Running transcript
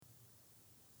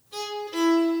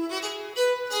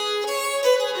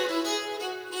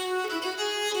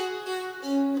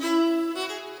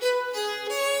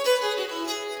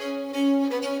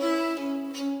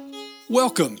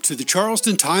Welcome to the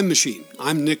Charleston Time Machine.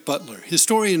 I'm Nick Butler,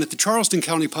 historian at the Charleston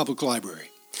County Public Library.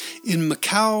 In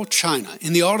Macau, China,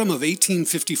 in the autumn of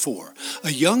 1854,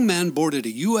 a young man boarded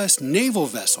a U.S. naval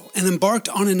vessel and embarked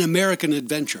on an American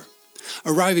adventure.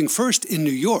 Arriving first in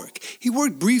New York, he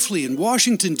worked briefly in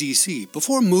Washington, D.C.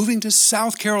 before moving to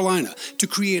South Carolina to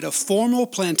create a formal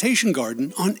plantation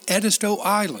garden on Edisto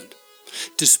Island.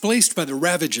 Displaced by the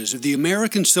ravages of the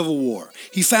American Civil War,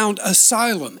 he found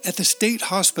asylum at the state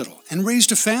hospital and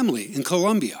raised a family in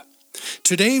Columbia.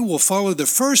 Today we'll follow the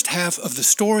first half of the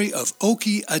story of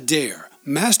Okie Adair,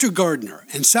 master gardener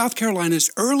and South Carolina's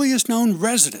earliest known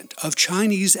resident of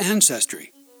Chinese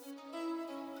ancestry.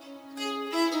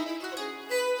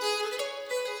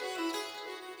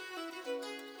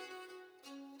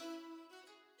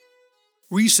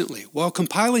 Recently, while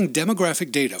compiling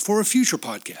demographic data for a future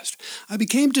podcast, I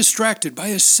became distracted by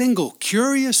a single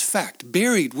curious fact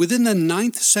buried within the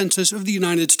 9th census of the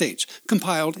United States,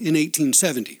 compiled in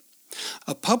 1870.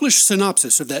 A published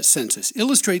synopsis of that census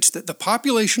illustrates that the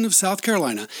population of South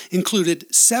Carolina included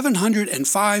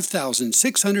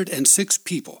 705,606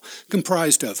 people,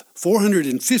 comprised of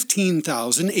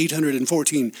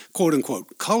 415,814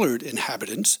 quote-unquote colored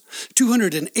inhabitants,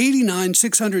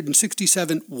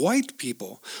 289,667 white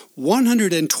people,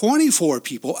 124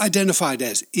 people identified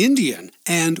as Indian,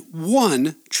 and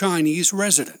 1 Chinese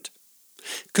resident.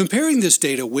 Comparing this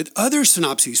data with other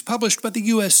synopses published by the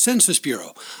U.S. Census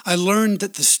Bureau, I learned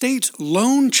that the state's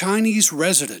lone Chinese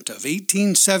resident of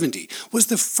 1870 was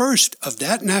the first of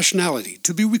that nationality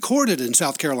to be recorded in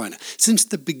South Carolina since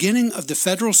the beginning of the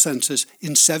federal census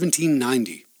in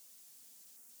 1790.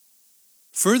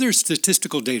 Further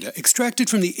statistical data extracted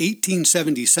from the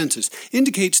 1870 census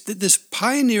indicates that this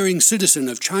pioneering citizen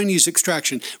of Chinese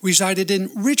extraction resided in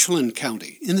Richland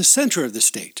County in the center of the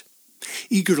state.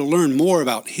 Eager to learn more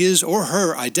about his or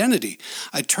her identity,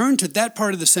 I turned to that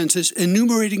part of the census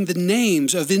enumerating the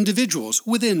names of individuals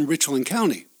within Richland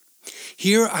County.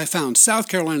 Here I found South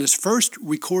Carolina's first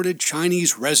recorded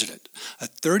Chinese resident, a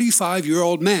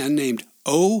 35-year-old man named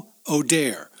O.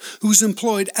 Adair, who's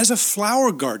employed as a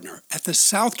flower gardener at the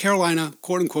South Carolina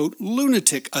quote-unquote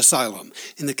lunatic asylum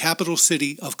in the capital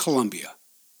city of Columbia.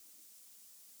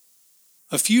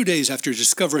 A few days after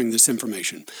discovering this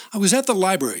information, I was at the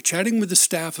library chatting with the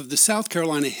staff of the South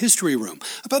Carolina History Room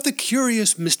about the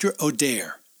curious Mr.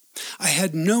 Adair. I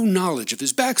had no knowledge of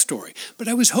his backstory, but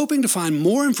I was hoping to find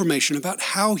more information about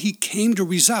how he came to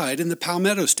reside in the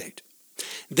Palmetto State.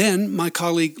 Then my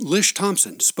colleague Lish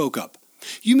Thompson spoke up.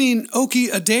 "You mean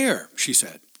Okie Adair," she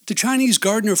said, "the Chinese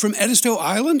gardener from Edisto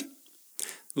Island?"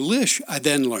 Lish, I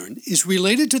then learned, is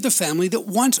related to the family that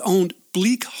once owned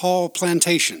Bleak Hall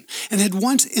Plantation and had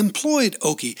once employed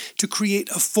Okie to create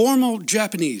a formal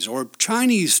Japanese or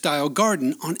Chinese-style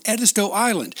garden on Edisto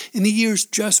Island in the years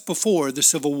just before the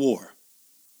Civil War.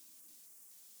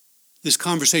 This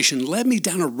conversation led me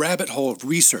down a rabbit hole of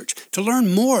research to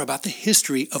learn more about the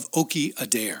history of Okie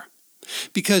Adair.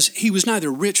 Because he was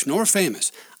neither rich nor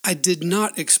famous, I did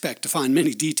not expect to find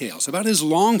many details about his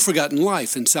long-forgotten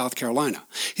life in South Carolina,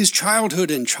 his childhood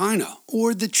in China,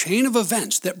 or the chain of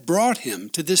events that brought him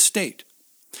to this state.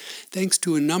 Thanks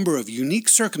to a number of unique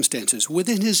circumstances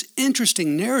within his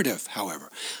interesting narrative,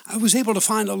 however, I was able to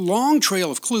find a long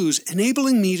trail of clues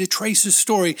enabling me to trace his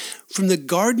story from the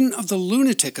Garden of the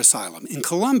Lunatic Asylum in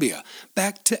Columbia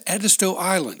back to Edisto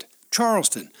Island,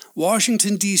 Charleston,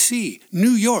 Washington, D.C.,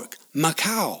 New York,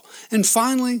 Macau, and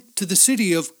finally to the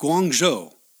city of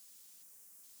Guangzhou.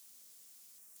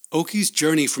 Okie's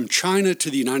journey from China to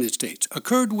the United States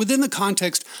occurred within the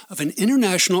context of an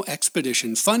international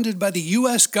expedition funded by the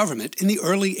U.S. government in the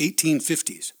early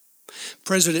 1850s.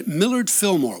 President Millard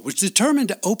Fillmore was determined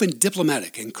to open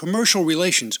diplomatic and commercial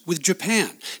relations with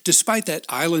Japan, despite that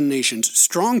island nation's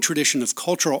strong tradition of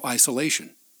cultural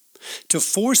isolation. To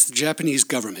force the Japanese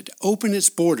government to open its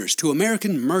borders to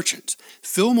American merchants,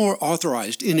 Fillmore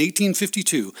authorized in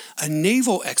 1852 a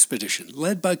naval expedition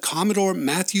led by Commodore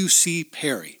Matthew C.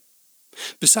 Perry.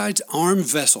 Besides armed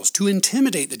vessels to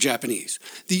intimidate the Japanese,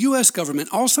 the U.S. government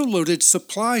also loaded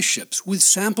supply ships with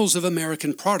samples of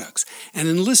American products and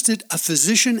enlisted a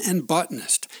physician and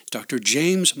botanist, Dr.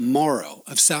 James Morrow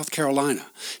of South Carolina,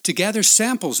 to gather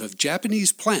samples of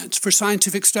Japanese plants for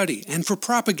scientific study and for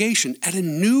propagation at a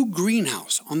new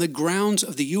greenhouse on the grounds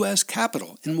of the U.S.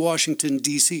 Capitol in Washington,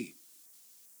 D.C.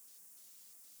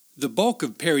 The bulk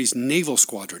of Perry's naval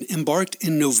squadron embarked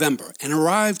in November and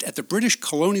arrived at the British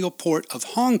colonial port of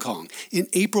Hong Kong in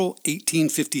April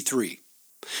 1853.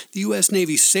 The U.S.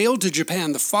 Navy sailed to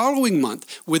Japan the following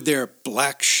month with their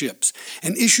Black ships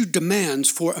and issued demands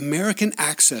for American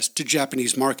access to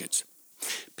Japanese markets.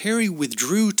 Perry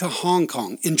withdrew to Hong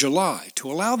Kong in July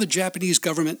to allow the Japanese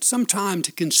government some time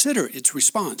to consider its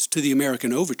response to the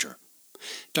American overture.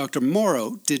 Dr.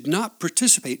 Morrow did not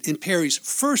participate in Perry's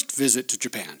first visit to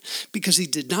Japan because he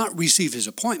did not receive his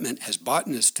appointment as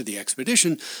botanist to the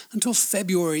expedition until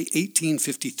February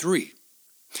 1853.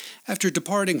 After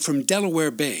departing from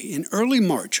Delaware Bay in early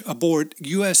March aboard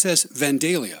USS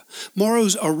Vandalia,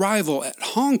 Morrow's arrival at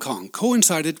Hong Kong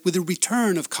coincided with the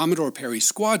return of Commodore Perry's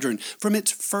squadron from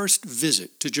its first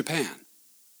visit to Japan.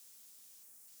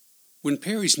 When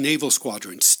Perry's naval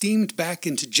squadron steamed back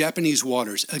into Japanese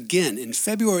waters again in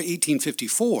February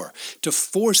 1854 to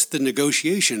force the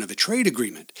negotiation of a trade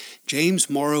agreement, James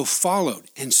Morrow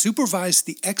followed and supervised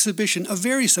the exhibition of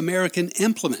various American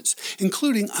implements,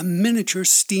 including a miniature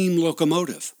steam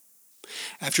locomotive.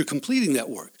 After completing that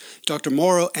work, Dr.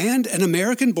 Morrow and an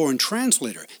American-born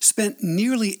translator spent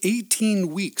nearly 18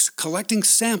 weeks collecting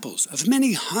samples of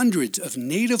many hundreds of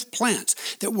native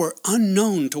plants that were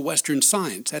unknown to Western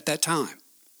science at that time.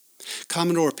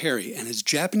 Commodore Perry and his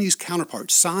Japanese counterpart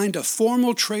signed a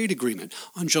formal trade agreement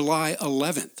on July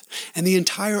 11th, and the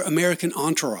entire American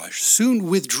entourage soon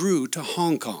withdrew to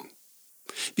Hong Kong.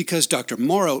 Because Dr.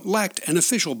 Morrow lacked an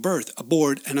official berth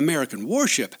aboard an American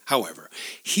warship, however,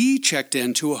 he checked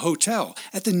into a hotel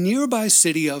at the nearby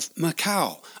city of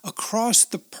Macau, across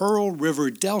the Pearl River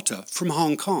Delta from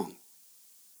Hong Kong.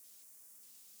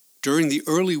 During the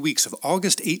early weeks of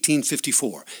August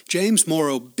 1854, James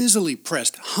Morrow busily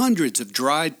pressed hundreds of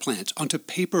dried plants onto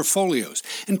paper folios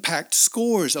and packed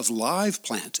scores of live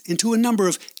plants into a number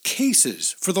of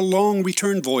cases for the long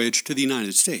return voyage to the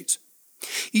United States.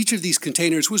 Each of these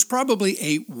containers was probably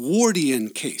a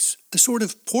Wardian case, a sort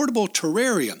of portable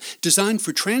terrarium designed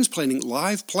for transplanting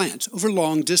live plants over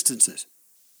long distances.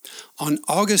 On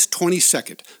August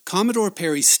 22nd, Commodore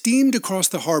Perry steamed across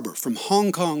the harbor from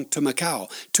Hong Kong to Macau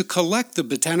to collect the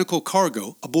botanical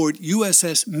cargo aboard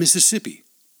USS Mississippi.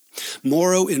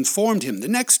 Morrow informed him the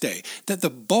next day that the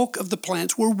bulk of the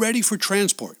plants were ready for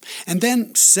transport, and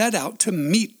then set out to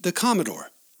meet the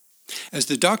Commodore. As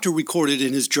the doctor recorded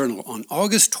in his journal on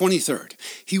August 23rd,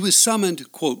 he was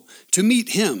summoned, quote, to meet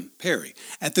him, Perry,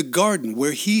 at the garden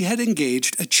where he had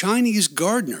engaged a Chinese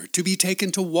gardener to be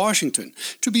taken to Washington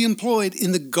to be employed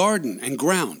in the garden and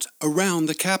grounds around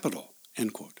the capital,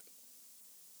 end quote.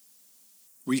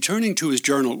 Returning to his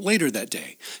journal later that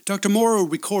day, Dr. Morrow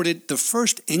recorded the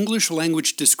first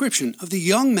English-language description of the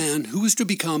young man who was to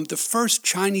become the first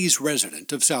Chinese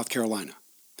resident of South Carolina.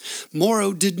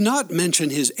 Morrow did not mention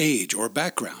his age or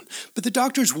background, but the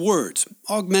doctor's words,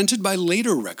 augmented by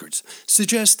later records,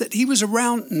 suggest that he was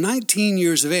around 19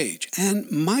 years of age and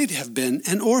might have been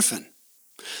an orphan.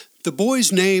 The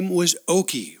boy's name was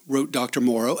Oki, wrote Dr.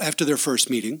 Morrow after their first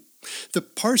meeting. The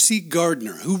Parsi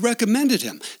gardener who recommended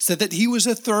him said that he was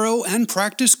a thorough and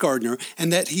practiced gardener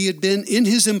and that he had been in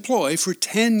his employ for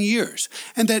 10 years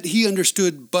and that he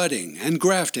understood budding and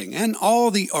grafting and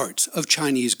all the arts of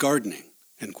Chinese gardening.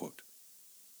 End quote.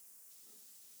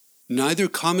 Neither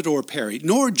Commodore Perry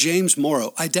nor James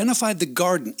Morrow identified the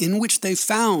garden in which they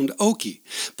found Oki,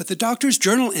 but the doctor's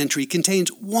journal entry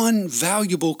contains one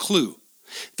valuable clue.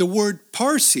 The word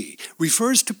Parsi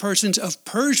refers to persons of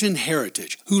Persian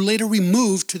heritage who later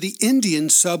removed to the Indian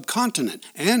subcontinent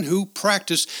and who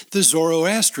practiced the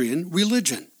Zoroastrian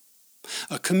religion.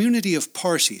 A community of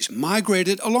Parsis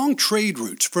migrated along trade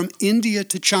routes from India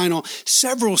to China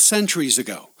several centuries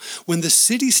ago, when the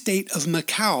city-state of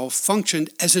Macau functioned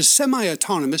as a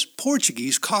semi-autonomous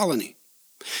Portuguese colony.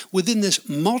 Within this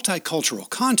multicultural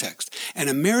context, an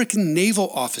American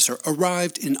naval officer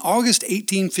arrived in August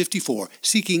 1854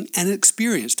 seeking an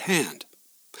experienced hand.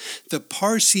 The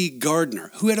Parsi gardener,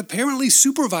 who had apparently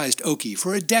supervised Oki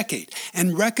for a decade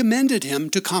and recommended him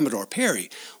to Commodore Perry,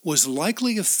 was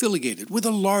likely affiliated with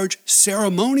a large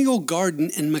ceremonial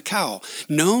garden in Macau,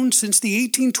 known since the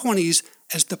 1820s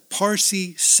as the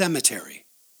Parsi Cemetery.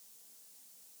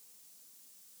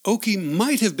 Oki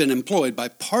might have been employed by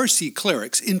Parsi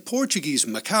clerics in Portuguese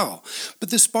Macau,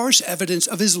 but the sparse evidence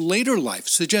of his later life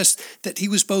suggests that he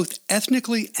was both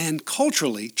ethnically and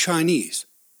culturally Chinese.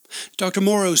 Dr.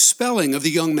 Morrow's spelling of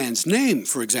the young man's name,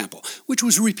 for example, which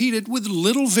was repeated with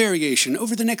little variation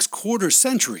over the next quarter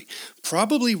century,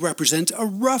 probably represents a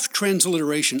rough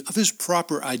transliteration of his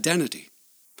proper identity.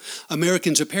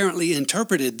 Americans apparently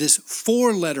interpreted this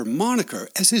four-letter moniker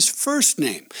as his first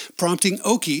name, prompting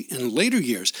Oki in later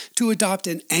years to adopt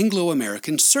an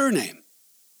Anglo-American surname.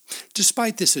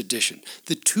 Despite this addition,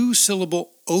 the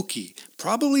two-syllable Oki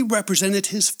probably represented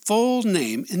his full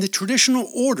name in the traditional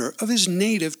order of his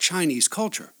native Chinese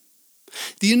culture.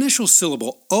 The initial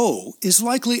syllable O is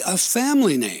likely a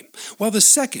family name, while the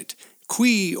second,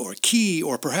 Qui or Ki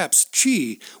or perhaps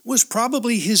Chi was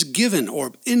probably his given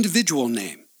or individual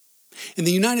name. In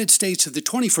the United States of the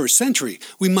 21st century,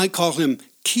 we might call him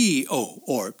Ki-O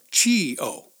or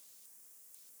Chi-O.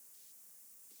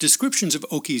 Descriptions of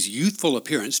Oki's youthful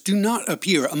appearance do not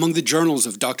appear among the journals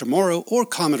of Dr. Morrow or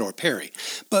Commodore Perry,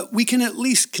 but we can at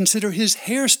least consider his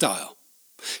hairstyle.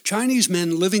 Chinese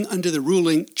men living under the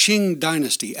ruling Qing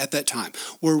dynasty at that time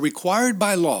were required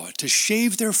by law to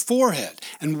shave their forehead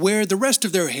and wear the rest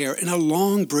of their hair in a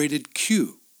long braided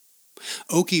queue.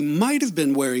 Oki might have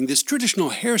been wearing this traditional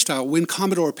hairstyle when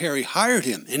Commodore Perry hired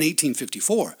him in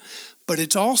 1854, but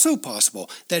it's also possible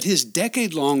that his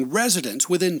decade-long residence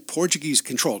within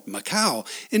Portuguese-controlled Macau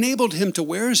enabled him to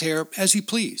wear his hair as he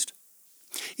pleased.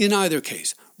 In either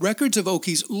case, records of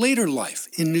Oki's later life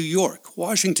in New York,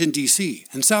 Washington, D.C.,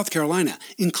 and South Carolina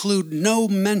include no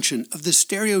mention of the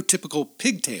stereotypical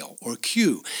pigtail or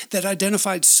queue that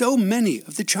identified so many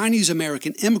of the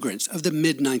Chinese-American immigrants of the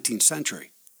mid-19th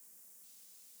century.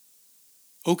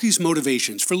 Oki's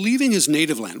motivations for leaving his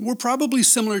native land were probably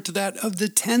similar to that of the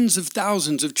tens of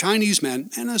thousands of Chinese men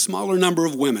and a smaller number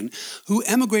of women who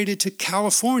emigrated to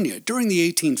California during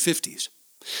the 1850s.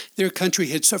 Their country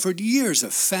had suffered years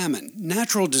of famine,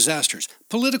 natural disasters,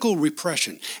 political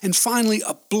repression, and finally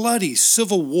a bloody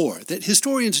civil war that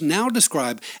historians now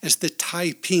describe as the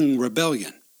Taiping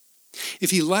Rebellion.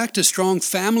 If he lacked a strong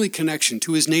family connection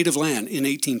to his native land in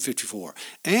 1854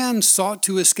 and sought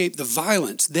to escape the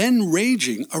violence then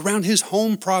raging around his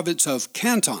home province of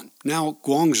Canton, now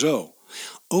Guangzhou,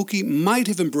 Oki might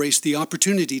have embraced the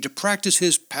opportunity to practice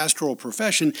his pastoral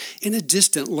profession in a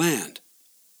distant land.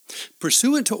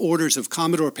 Pursuant to orders of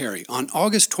Commodore Perry on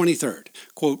August 23rd,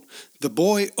 quote, the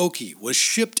boy Oki was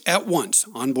shipped at once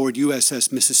on board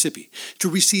USS Mississippi to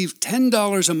receive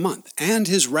 $10 a month and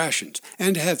his rations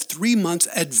and have 3 months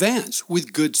advance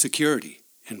with good security,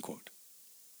 end quote.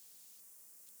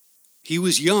 He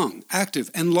was young, active,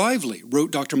 and lively,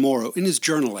 wrote Dr. Morrow in his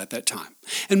journal at that time,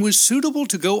 and was suitable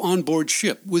to go on board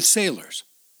ship with sailors.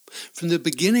 From the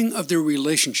beginning of their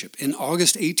relationship in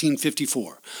August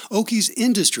 1854, Oki's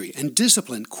industry and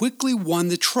discipline quickly won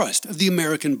the trust of the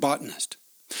American botanist.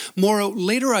 Morrow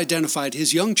later identified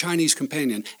his young Chinese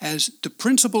companion as the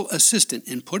principal assistant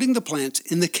in putting the plants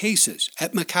in the cases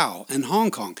at Macau and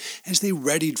Hong Kong as they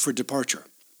readied for departure.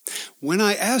 When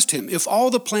I asked him if all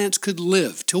the plants could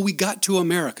live till we got to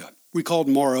America, recalled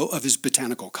Morrow of his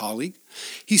botanical colleague,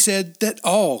 he said that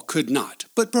all could not,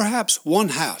 but perhaps one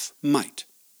half might.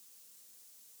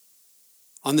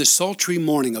 On the sultry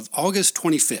morning of August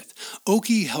 25th,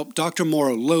 Oki helped Dr.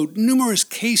 Morrow load numerous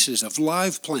cases of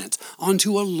live plants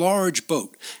onto a large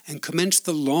boat and commenced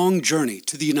the long journey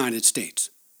to the United States.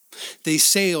 They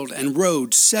sailed and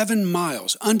rowed 7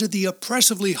 miles under the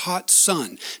oppressively hot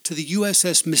sun to the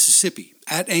USS Mississippi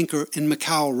at anchor in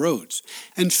Macau Roads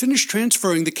and finished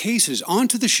transferring the cases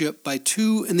onto the ship by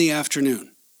 2 in the afternoon.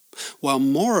 While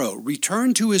Morrow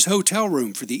returned to his hotel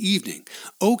room for the evening,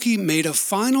 Oki made a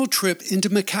final trip into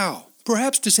Macau,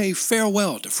 perhaps to say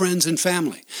farewell to friends and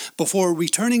family, before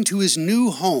returning to his new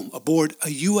home aboard a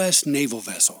U.S. naval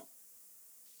vessel.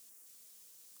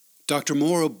 Dr.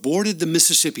 Morrow boarded the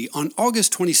Mississippi on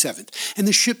August 27th, and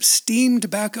the ship steamed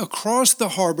back across the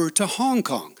harbor to Hong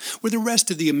Kong, where the rest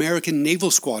of the American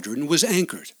Naval Squadron was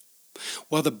anchored.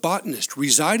 While the botanist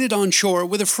resided on shore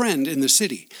with a friend in the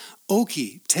city,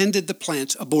 Oki tended the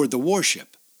plants aboard the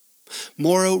warship.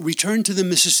 Morrow returned to the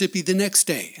Mississippi the next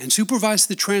day and supervised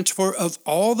the transfer of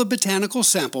all the botanical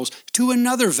samples to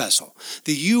another vessel,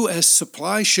 the U.S.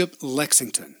 supply ship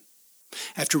Lexington.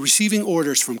 After receiving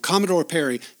orders from Commodore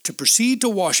Perry to proceed to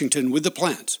Washington with the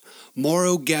plants,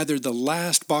 Morrow gathered the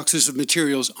last boxes of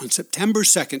materials on September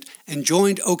 2nd and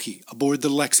joined Oki aboard the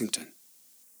Lexington.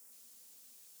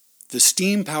 The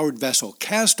steam-powered vessel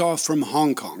cast off from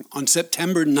Hong Kong on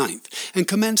September 9th and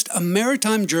commenced a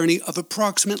maritime journey of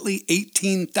approximately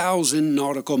 18,000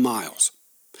 nautical miles.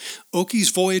 Oki's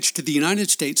voyage to the United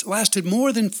States lasted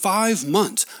more than 5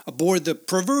 months aboard the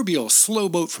proverbial slow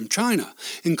boat from China,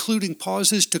 including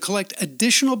pauses to collect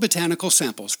additional botanical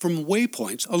samples from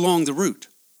waypoints along the route.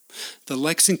 The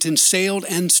Lexington sailed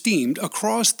and steamed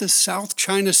across the South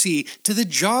China Sea to the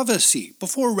Java Sea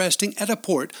before resting at a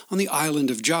port on the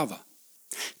island of Java.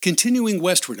 Continuing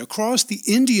westward across the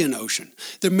Indian Ocean,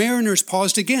 the mariners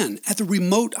paused again at the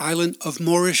remote island of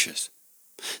Mauritius.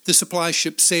 The supply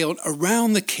ship sailed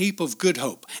around the Cape of Good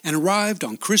Hope and arrived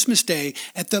on Christmas Day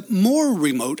at the more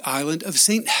remote island of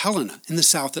St. Helena in the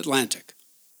South Atlantic.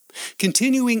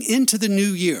 Continuing into the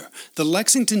new year, the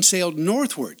Lexington sailed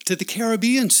northward to the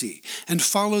Caribbean Sea and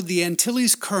followed the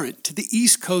Antilles Current to the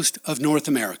east coast of North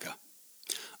America.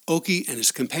 Okie and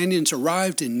his companions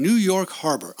arrived in New York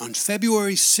Harbor on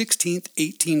February 16,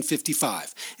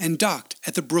 1855, and docked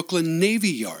at the Brooklyn Navy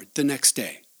Yard the next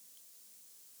day.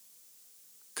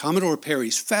 Commodore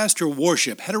Perry's faster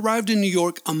warship had arrived in New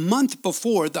York a month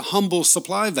before the humble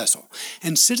supply vessel,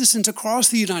 and citizens across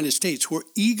the United States were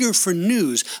eager for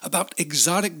news about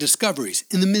exotic discoveries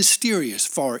in the mysterious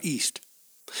Far East.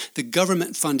 The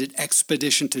government-funded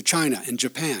expedition to China and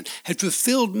Japan had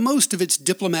fulfilled most of its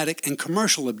diplomatic and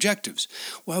commercial objectives,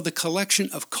 while the collection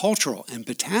of cultural and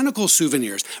botanical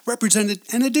souvenirs represented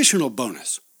an additional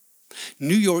bonus.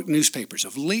 New York newspapers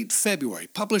of late February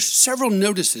published several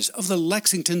notices of the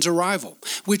Lexington's arrival,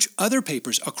 which other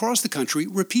papers across the country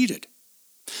repeated.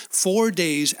 4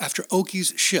 days after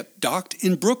Okie's ship docked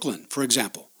in Brooklyn, for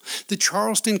example, the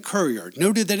Charleston Courier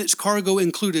noted that its cargo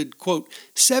included, quote,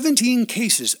 17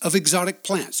 cases of exotic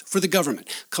plants for the government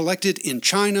collected in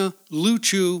China,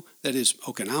 Loochoo, that is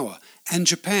Okinawa, and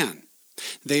Japan.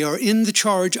 They are in the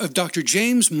charge of Dr.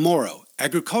 James Morrow,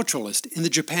 agriculturalist in the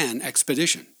Japan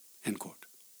expedition, end quote.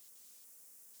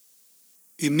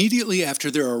 Immediately after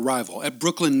their arrival at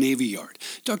Brooklyn Navy Yard,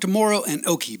 Dr. Morrow and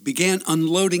Okie began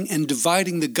unloading and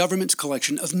dividing the government's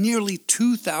collection of nearly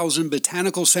 2,000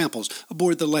 botanical samples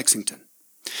aboard the Lexington.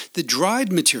 The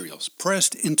dried materials,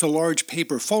 pressed into large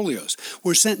paper folios,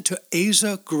 were sent to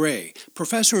Asa Gray,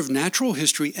 professor of natural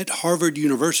history at Harvard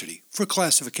University, for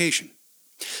classification.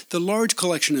 The large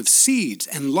collection of seeds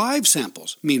and live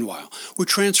samples, meanwhile, were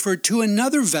transferred to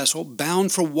another vessel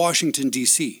bound for Washington,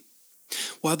 D.C.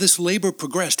 While this labor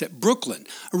progressed at Brooklyn,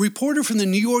 a reporter from the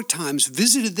New York Times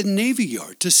visited the Navy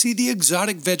Yard to see the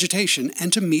exotic vegetation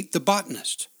and to meet the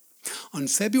botanists. On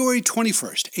February 21,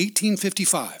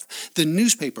 1855, the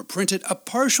newspaper printed a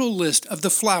partial list of the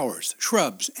flowers,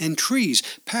 shrubs, and trees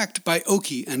packed by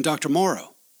Okie and Dr.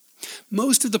 Morrow.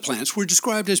 Most of the plants were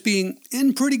described as being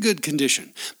in pretty good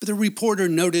condition, but the reporter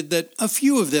noted that a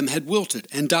few of them had wilted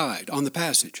and died on the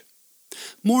passage.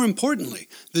 More importantly,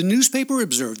 the newspaper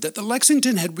observed that the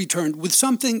Lexington had returned with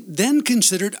something then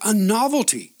considered a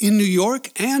novelty in New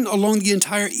York and along the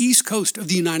entire east coast of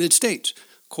the United States.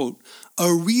 Quote,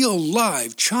 a real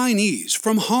live Chinese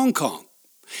from Hong Kong.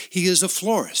 He is a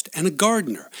florist and a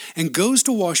gardener and goes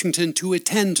to Washington to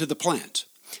attend to the plants.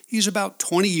 He is about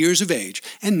 20 years of age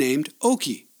and named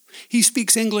Okie. He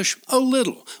speaks English a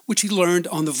little, which he learned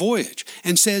on the voyage,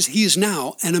 and says he is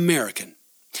now an American.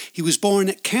 He was born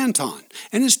at Canton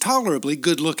and is tolerably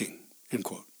good-looking, end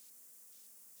quote.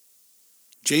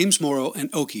 James Morrow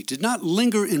and Okie did not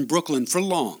linger in Brooklyn for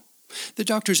long. The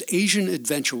doctor's Asian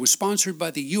adventure was sponsored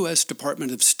by the U.S.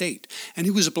 Department of State, and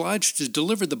he was obliged to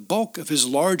deliver the bulk of his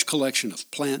large collection of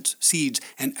plants, seeds,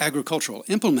 and agricultural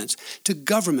implements to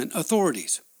government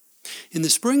authorities. In the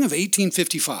spring of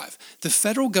 1855, the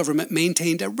federal government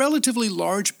maintained a relatively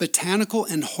large botanical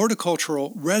and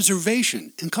horticultural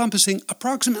reservation encompassing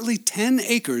approximately 10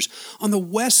 acres on the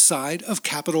west side of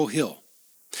Capitol Hill.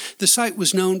 The site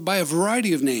was known by a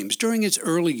variety of names during its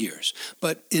early years,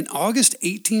 but in August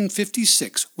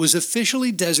 1856 was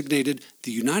officially designated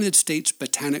the United States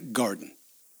Botanic Garden.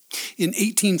 In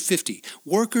 1850,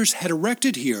 workers had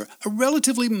erected here a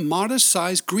relatively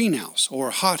modest-sized greenhouse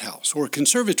or hothouse or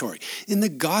conservatory in the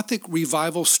Gothic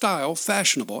Revival style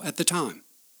fashionable at the time.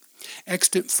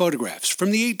 Extant photographs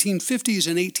from the 1850s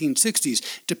and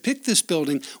 1860s depict this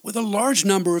building with a large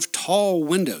number of tall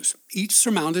windows, each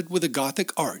surmounted with a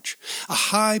Gothic arch, a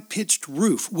high-pitched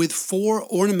roof with 4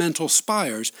 ornamental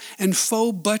spires, and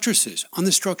faux buttresses on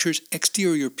the structure's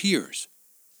exterior piers.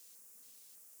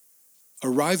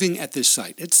 Arriving at this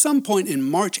site at some point in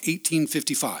March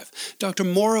 1855, Dr.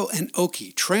 Morrow and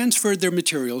Okie transferred their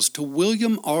materials to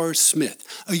William R.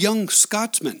 Smith, a young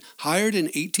Scotsman hired in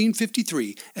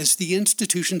 1853 as the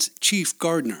institution's chief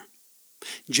gardener.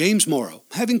 James Morrow,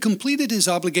 having completed his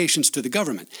obligations to the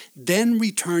government, then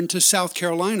returned to South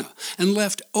Carolina and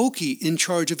left Okie in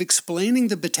charge of explaining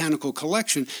the botanical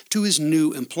collection to his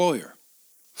new employer.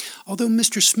 Although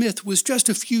Mr. Smith was just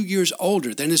a few years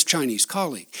older than his Chinese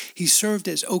colleague, he served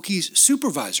as Okie's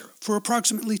supervisor for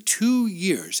approximately 2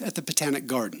 years at the Botanic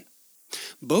Garden.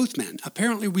 Both men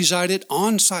apparently resided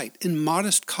on site in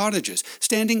modest cottages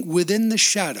standing within the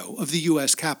shadow of the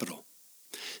U.S. Capitol.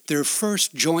 Their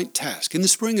first joint task in the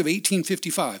spring of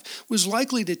 1855 was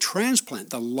likely to transplant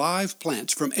the live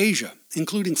plants from Asia,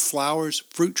 including flowers,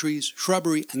 fruit trees,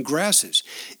 shrubbery, and grasses,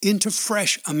 into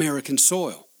fresh American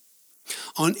soil.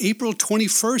 On April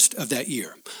 21st of that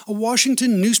year, a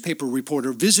Washington newspaper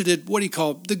reporter visited what he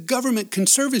called the Government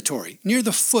Conservatory near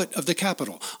the foot of the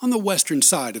Capitol on the western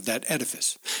side of that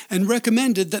edifice, and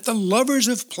recommended that the lovers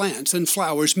of plants and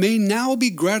flowers may now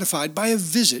be gratified by a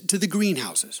visit to the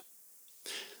greenhouses.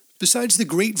 Besides the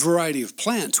great variety of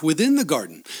plants within the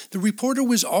garden, the reporter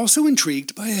was also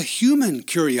intrigued by a human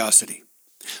curiosity.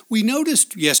 "We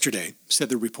noticed yesterday," said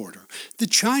the reporter, "the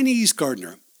Chinese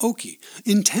gardener, Oki,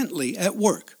 intently at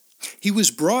work. He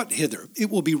was brought hither, it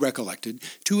will be recollected,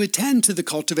 to attend to the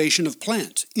cultivation of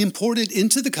plants imported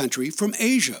into the country from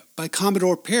Asia by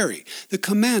Commodore Perry, the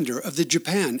commander of the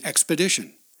Japan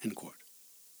expedition." End quote.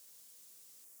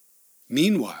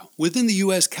 Meanwhile, within the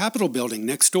U.S. Capitol building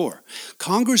next door,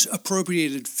 Congress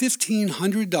appropriated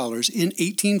 $1,500 in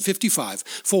 1855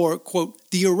 for, quote,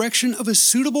 "the erection of a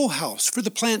suitable house for the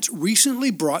plants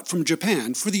recently brought from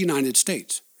Japan for the United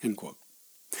States," end quote.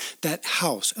 That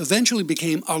house eventually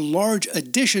became a large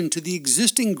addition to the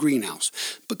existing greenhouse,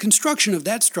 but construction of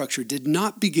that structure did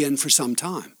not begin for some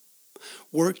time.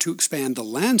 Work to expand the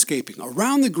landscaping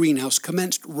around the greenhouse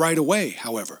commenced right away,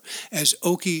 however, as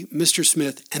Oki, Mr.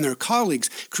 Smith, and their colleagues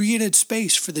created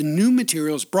space for the new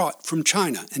materials brought from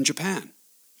China and Japan.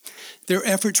 Their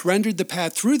efforts rendered the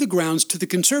path through the grounds to the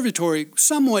conservatory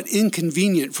somewhat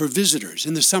inconvenient for visitors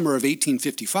in the summer of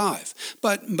 1855,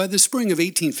 but by the spring of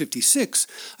 1856,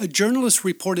 a journalist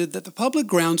reported that the public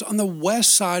grounds on the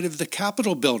west side of the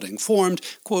Capitol building formed,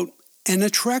 quote, "an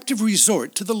attractive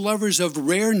resort to the lovers of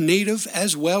rare native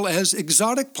as well as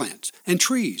exotic plants and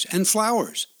trees and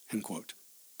flowers," end quote.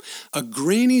 A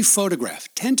grainy photograph,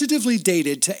 tentatively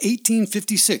dated to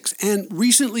 1856 and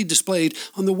recently displayed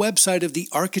on the website of the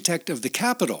architect of the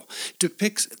Capitol,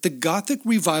 depicts the Gothic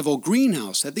Revival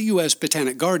greenhouse at the U.S.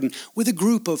 Botanic Garden with a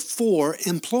group of 4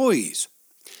 employees.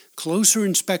 Closer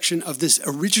inspection of this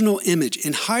original image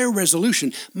in higher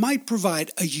resolution might provide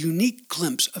a unique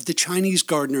glimpse of the Chinese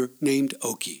gardener named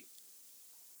Oki.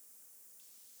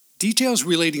 Details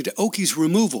relating to Oki's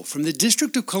removal from the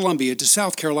District of Columbia to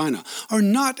South Carolina are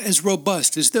not as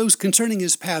robust as those concerning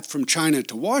his path from China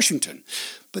to Washington,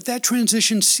 but that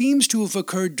transition seems to have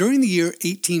occurred during the year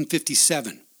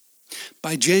 1857.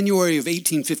 By January of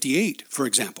 1858, for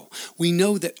example, we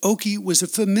know that Oki was a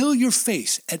familiar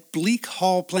face at Bleak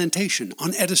Hall Plantation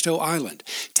on Edisto Island,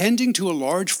 tending to a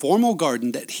large formal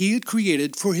garden that he had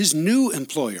created for his new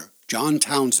employer, John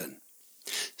Townsend.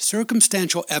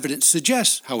 Circumstantial evidence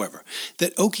suggests, however,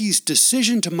 that Oki's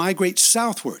decision to migrate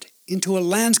southward into a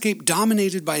landscape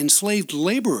dominated by enslaved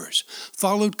laborers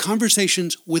followed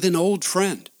conversations with an old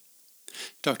friend.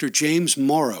 Dr. James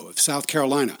Morrow of South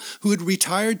Carolina, who had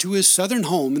retired to his southern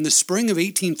home in the spring of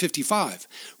 1855,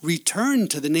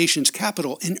 returned to the nation's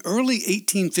capital in early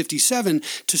 1857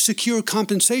 to secure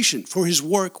compensation for his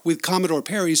work with Commodore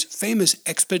Perry's famous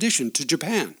expedition to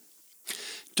Japan.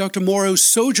 Dr. Morrow's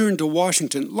sojourn to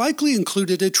Washington likely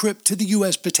included a trip to the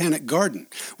U.S. Botanic Garden,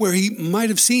 where he might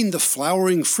have seen the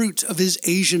flowering fruits of his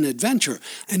Asian adventure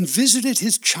and visited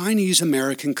his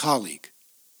Chinese-American colleague.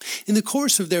 In the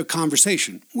course of their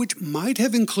conversation, which might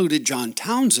have included John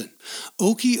Townsend,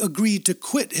 Oki agreed to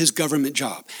quit his government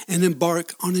job and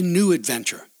embark on a new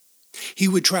adventure. He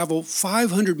would travel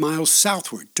 500 miles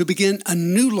southward to begin a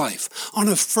new life on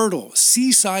a fertile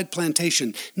seaside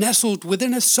plantation nestled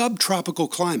within a subtropical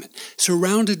climate,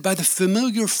 surrounded by the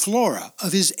familiar flora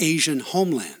of his Asian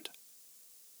homeland.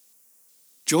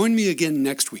 Join me again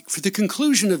next week for the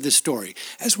conclusion of this story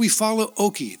as we follow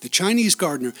Oki, the Chinese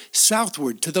gardener,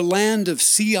 southward to the land of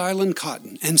Sea Island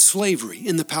cotton and slavery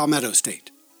in the Palmetto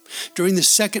State. During the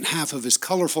second half of his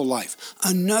colorful life,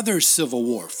 another civil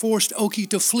war forced Oki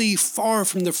to flee far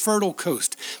from the fertile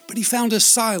coast, but he found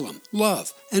asylum,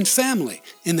 love, and family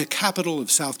in the capital of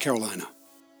South Carolina.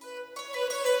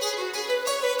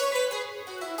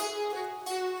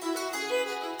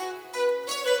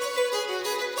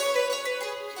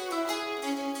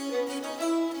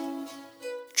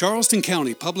 Charleston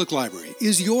County Public Library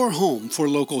is your home for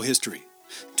local history.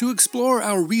 To explore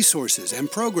our resources and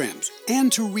programs,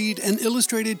 and to read an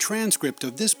illustrated transcript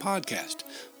of this podcast,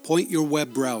 point your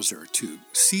web browser to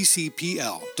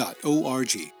ccpl.org.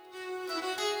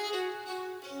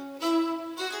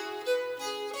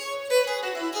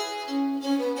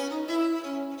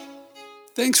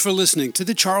 Thanks for listening to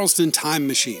the Charleston Time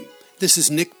Machine. This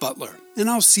is Nick Butler, and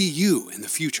I'll see you in the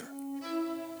future.